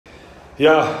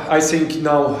Yeah, I think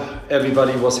now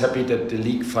everybody was happy that the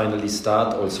league finally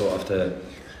started. Also after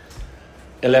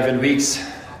 11 weeks,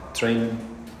 training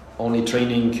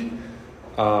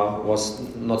was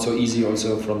not so easy.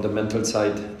 Also from the mental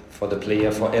side for the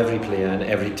player, for every player and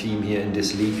every team here in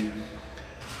this league.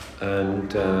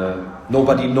 And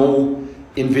nobody know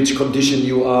in which condition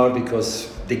you are, because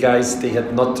the guys, they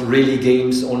had not really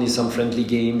games, only some friendly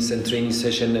games and training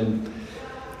session. And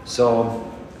so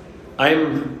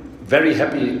I'm very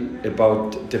happy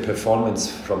about the performance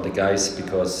from the guys,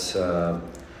 because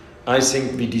I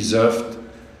think we deserved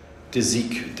the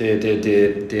Sieg,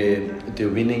 the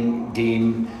winning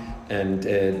game, and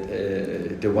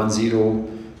the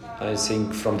 1-0. I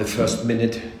think from the first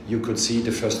minute you could see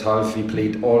the first half we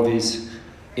played always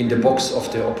in the box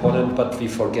of the opponent, but we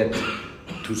forget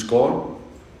to score.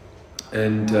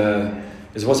 And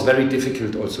it was very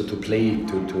difficult also to play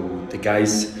to the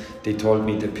guys. They told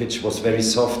me the pitch was very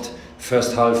soft.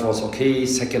 First half was okay,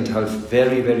 second half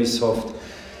very, very soft.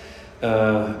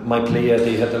 My player,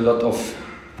 they had a lot of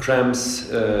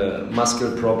cramps,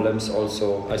 muscle problems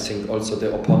also. I think also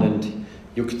the opponent,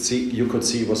 you could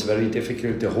see was very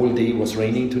difficult. The whole day was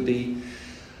raining today.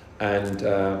 And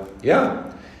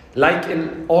like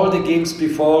in all the games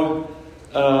before,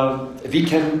 we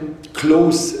can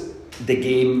close the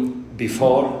game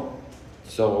before,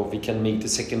 so we can make the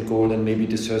second goal and maybe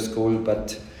the third goal.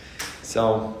 But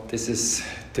so this is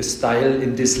the style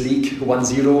in this league,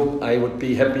 1-0. I would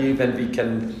be happy when we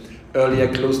can earlier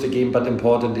close the game, but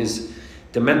important is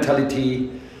the mentality.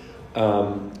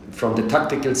 From the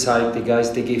tactical side, the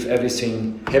guys, they gave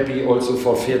everything. Happy also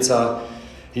for Firza.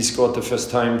 He scored the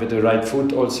first time with the right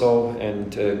foot also,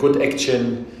 and good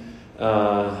action.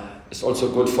 It's also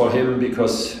good for him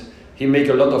because he make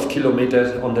a lot of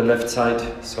kilometers on the left side,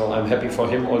 so I'm happy for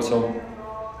him also.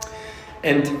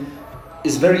 And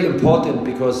it's very important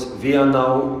because we are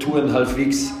now 2.5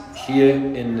 weeks here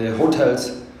in the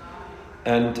hotels,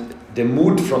 and the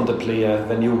mood from the player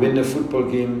when you win a football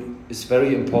game is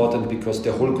very important, because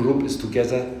the whole group is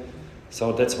together.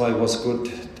 So that's why it was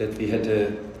good that we had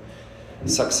a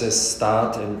success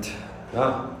start, and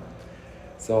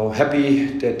so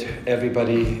happy that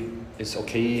everybody is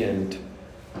okay, and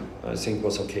I think it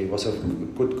was okay. It was a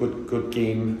good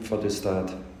game for the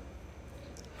start.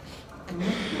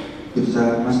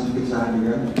 Bisa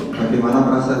juga. Bagaimana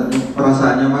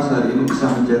perasaannya Mas hari ini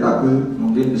bisa mencetak gol?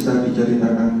 Mungkin bisa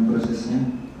diceritakan prosesnya.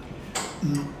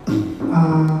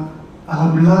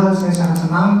 Alhamdulillah saya sangat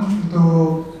senang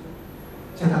untuk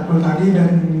cetak gol tadi,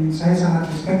 dan saya sangat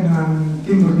respect dengan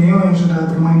tim Borneo yang sudah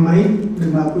bermain baik dan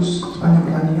bagus sepanjang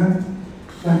pertandingan.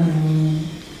 Dan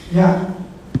ya,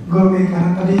 gol kiri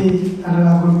kanan tadi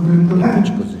adalah gol beruntungan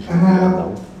karena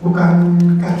bukan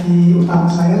kaki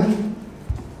utama saya.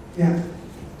 Ya,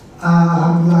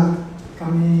 alhamdulillah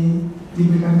kami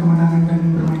diberikan kemenangan dan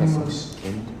bermain yang bagus.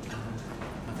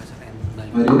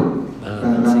 Mari,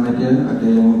 rekan media ada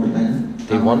yang mau bertanya?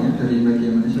 Dari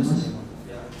media mana sih Mas?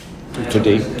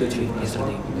 Today.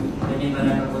 Ini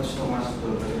tanya ke Coach Thomas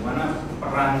dulu, bagaimana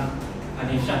peran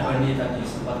Hanif Syahbani tadi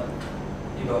sempat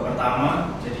di babak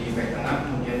pertama jadi back tengah,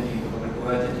 kemudian di babak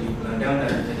kedua jadi gelandang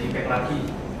dan jadi back lagi.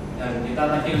 Dan kita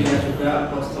tadi lihat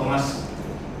juga Coach Thomas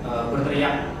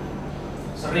berteriak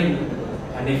sering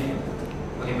Hanif.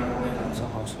 Bagaimana komentar?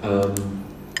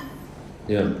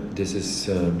 This is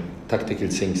tactical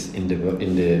things in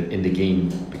the game,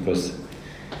 because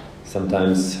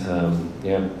sometimes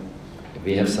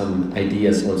we have some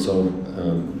ideas also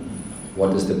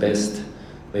what is the best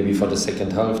maybe for the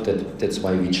second half. That's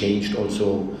why we changed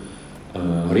also.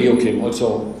 Rio came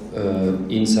also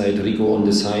inside, Rico on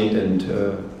the side, and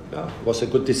was a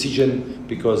good decision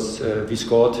because we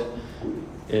scored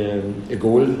a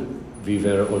goal. We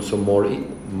were also more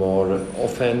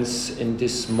offense in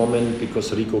this moment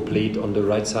because Rico played on the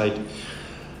right side,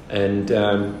 and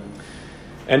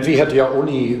we had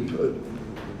only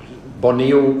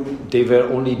Borneo. They were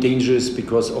only dangerous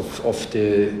because of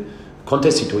the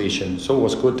contest situation. So it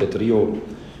was good that Rio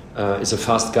is a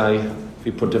fast guy.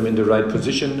 We put him in the right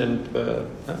position, and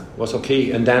was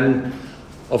okay. And then,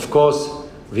 of course,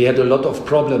 we had a lot of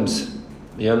problems.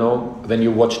 You know, when you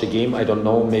watch the game, I don't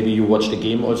know, maybe you watch the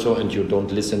game also and you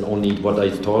don't listen only what I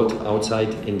told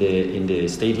outside in the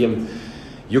stadium.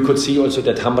 You could see also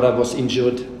that Hamra was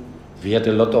injured. We had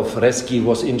a lot of Reski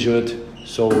was injured.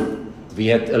 So we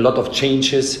had a lot of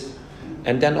changes.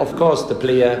 And then, of course, the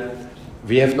player,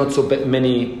 we have not so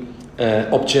many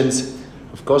options.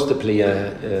 Of course, the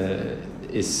player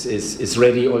is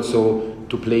ready also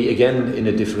to play again in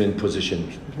a different position.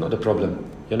 Not a problem,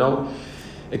 you know.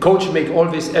 A coach make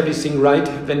always everything right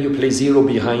when you play 0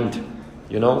 behind.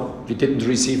 You know, we didn't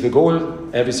receive a goal.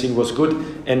 Everything was good.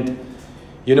 And,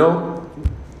 you know,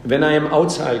 when I am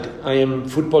outside, I am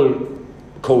football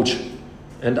coach.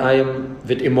 And I am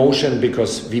with emotion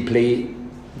because we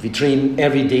train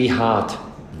every day hard,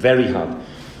 very hard.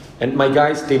 And my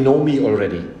guys, they know me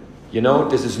already. You know,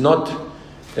 this is not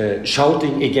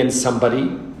shouting against somebody.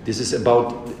 This is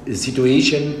about a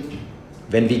situation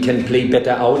when we can play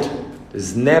better out.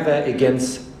 This is never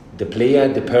against the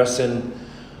player, the person,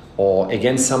 or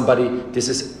against somebody. This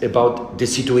is about the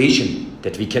situation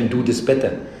that we can do this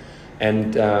better.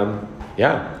 And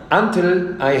yeah,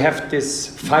 until I have this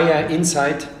fire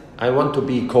inside, I want to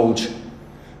be coach.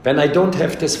 When I don't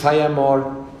have this fire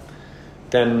more,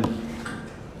 then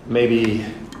maybe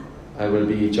I will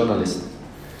be journalist.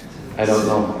 I don't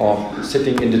know, or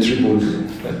sitting in the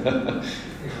tribune.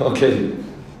 Okay,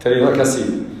 terima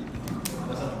kasih.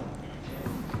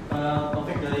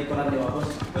 Topik dari koran Dewa Bos,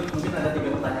 mungkin ada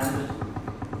 3 pertanyaan.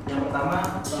 Yang pertama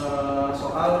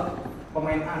soal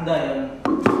pemain Anda yang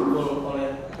gol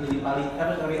oleh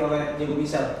oleh Diego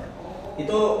Michel.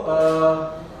 Itu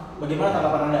bagaimana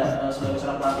tanggapan Anda sebagai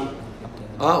seorang pelatih?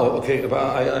 Okay, but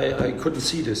I couldn't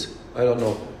see this. I don't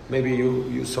know. Maybe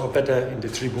you saw better in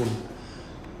the tribune.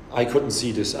 I couldn't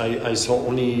see this. I saw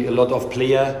only a lot of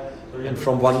player, and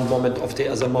from one moment of the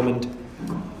other moment,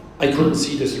 I couldn't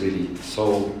see this really.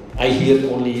 So I heard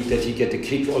only that he get a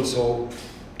kick also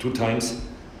 2 times.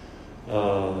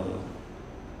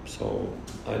 So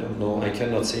I don't know. I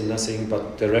cannot say nothing.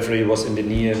 But the referee was in the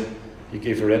near. He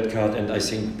gave a red card, and I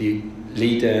think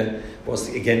later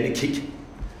was again a kick.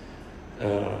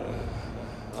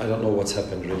 I don't know what's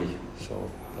happened really. So,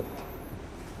 but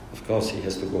of course he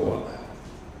has to go.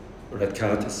 Red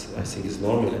card I think is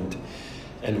normal,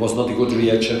 and was not a good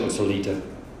reaction also later.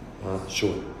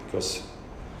 Sure, because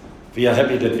we are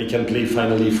happy that we can play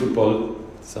finally football.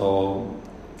 So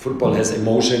football has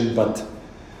emotion, but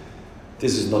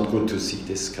this is not good to see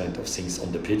this kind of things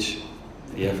on the pitch.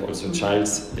 We have also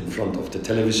childs in front of the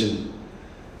television.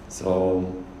 So,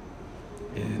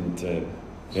 and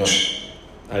yeah,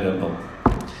 I don't know.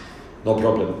 No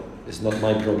problem. It's not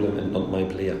my problem and not my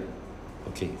player.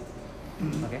 Okay.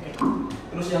 Okay.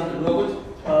 Terus yang kedua, Coach,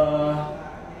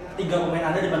 3 pemain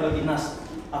Anda dipanggil timnas.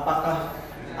 Apakah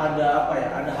ada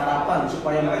harapan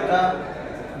supaya mereka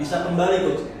bisa kembali,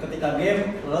 Coach, ketika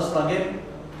game, lalu setelah game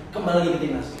kembali lagi ke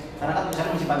timnas? Karena kan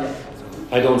misalnya masih panjang.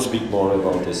 I don't speak more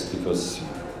about this because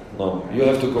no, you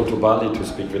have to go to Bali to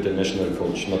speak with the national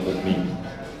coach, not with me.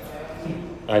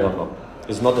 I don't know.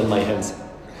 It's not in my hands,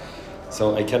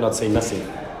 so I cannot say nothing.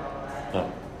 No.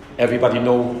 Everybody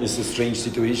knows it's a strange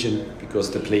situation because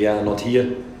the players are not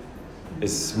here.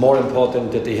 It's more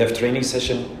important that they have training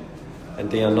session,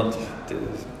 and they are not.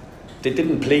 They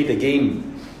didn't play the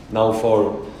game now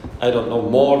for I don't know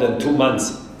more than 2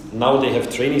 months. Now they have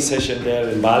training session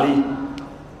there in Bali,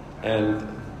 and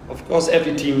of course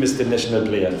every team is the national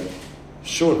player,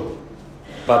 sure,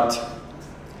 but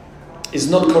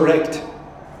it's not correct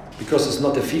because it's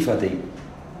not a FIFA day.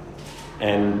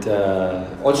 And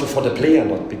also for the player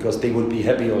not, because they would be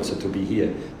happy also to be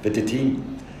here with the team.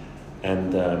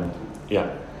 And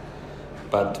yeah,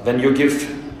 but when you give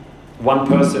one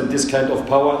person this kind of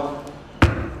power,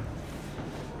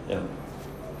 yeah,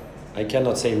 I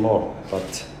cannot say more,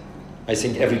 but I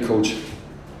think every coach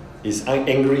is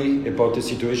angry about the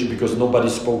situation because nobody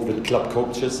spoke with club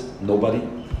coaches, nobody.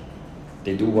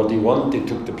 They do what they want, they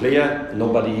took the player,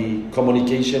 nobody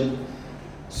communication.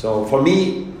 So for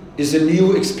me, it's a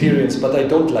new experience, but I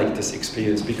don't like this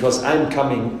experience because I'm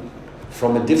coming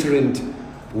from a different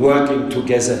working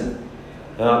together.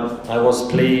 I was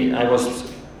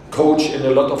coach in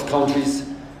a lot of countries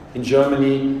in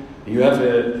Germany.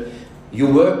 You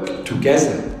work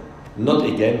together, not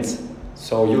against.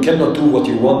 So you cannot do what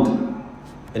you want.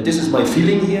 And this is my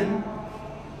feeling here.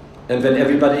 And when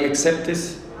everybody accepts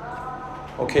this,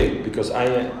 okay, because I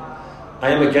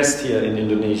am a guest here in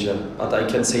Indonesia, but I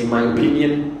can say my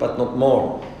opinion, but not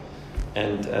more.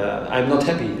 And I'm not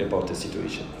happy about the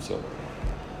situation. So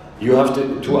you have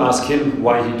to ask him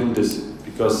why he do this,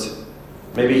 because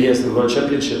maybe he has the World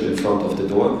Championship in front of the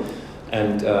door.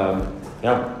 And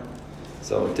yeah,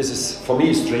 so this is, for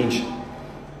me, strange.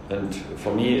 And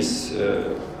for me, it's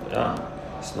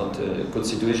not a good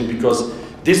situation, because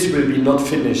this will be not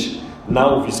finished.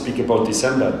 Now we speak about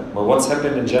December. But what's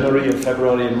happened in January and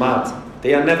February and March?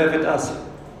 They are never with us.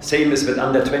 Same as with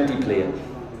under 20 player.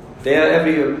 They are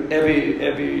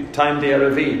every time they are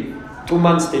away. 2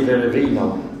 months they were away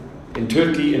now. In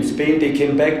Turkey, in Spain, they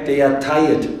came back. They are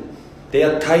tired. They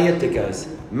are tired, the guys.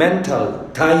 Mental,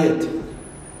 tired.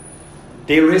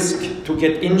 They risk to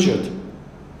get injured.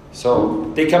 So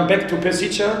they come back to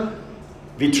Persija,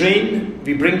 We train,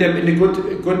 we bring them in a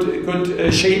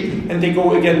good shape, and they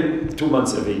go again 2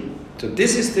 months away. So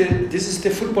this is the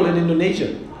football in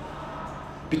Indonesia.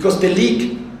 Because the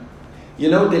league, you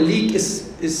know, the league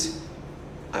is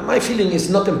my feeling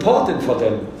is not important for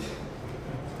them.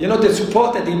 You know, the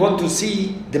supporter, they want to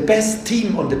see the best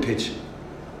team on the pitch.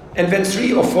 And when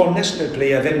 3 or 4 national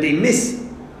players, when they miss,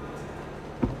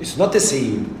 it's not the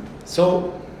same.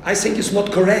 So I think it's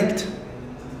not correct.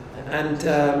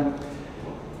 And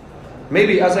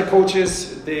maybe other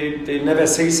coaches, they never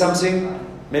say something.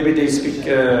 Maybe they speak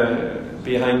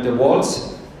behind the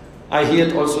walls. I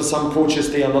heard also some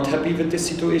coaches, they are not happy with this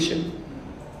situation.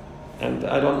 And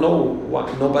I don't know why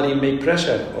nobody make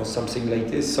pressure or something like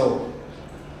this. So,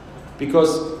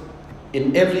 because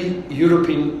in every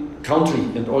European country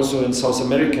and also in South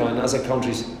America and other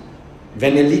countries,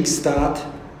 when a league starts,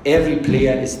 every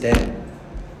player is there.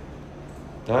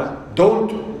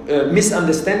 Don't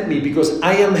misunderstand me, because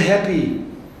I am happy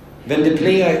when the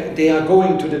player, they are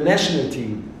going to the national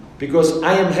team, because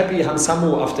I am happy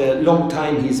Hansamo, after a long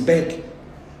time, he's back.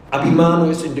 Abimano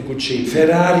is in the good shape.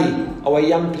 Ferrari, our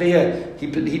young player, he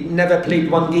never played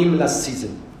 1 game last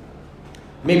season.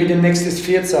 Maybe the next is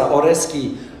Firza or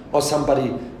Reski or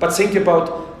somebody. But think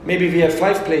about, maybe we have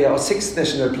 5 players or 6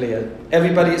 national players.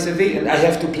 Everybody is away, and I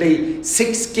have to play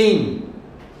 6 games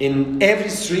in every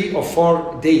 3 or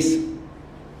 4 days.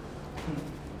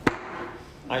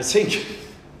 I think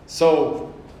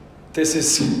so. This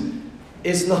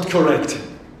is not correct,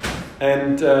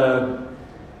 and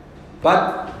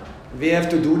but we have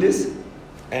to do this,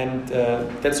 and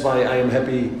that's why I am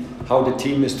happy how the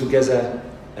team is together,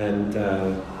 and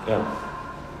yeah.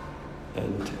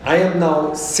 And I am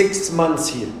now 6 months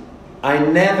here. I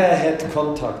never had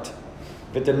contact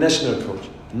with the national coach,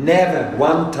 never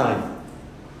one time.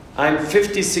 I'm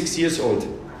 56 years old.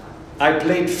 I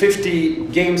played 50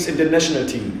 games in the national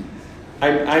team.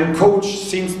 I'm coach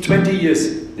since 20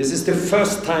 years. This is the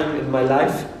first time in my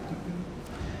life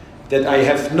that I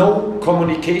have no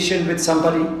communication with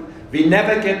somebody. We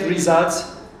never get results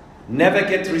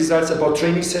about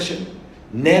training session.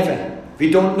 Never. We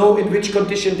don't know in which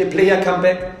condition the player come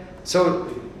back. So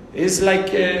it's like,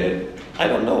 I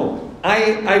don't know.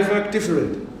 I work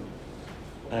different.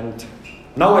 And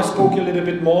now I spoke a little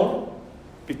bit more,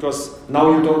 because now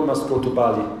you don't must go to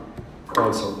Bali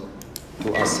also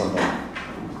to ask somebody.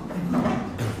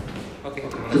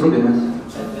 Cukup ya Mas?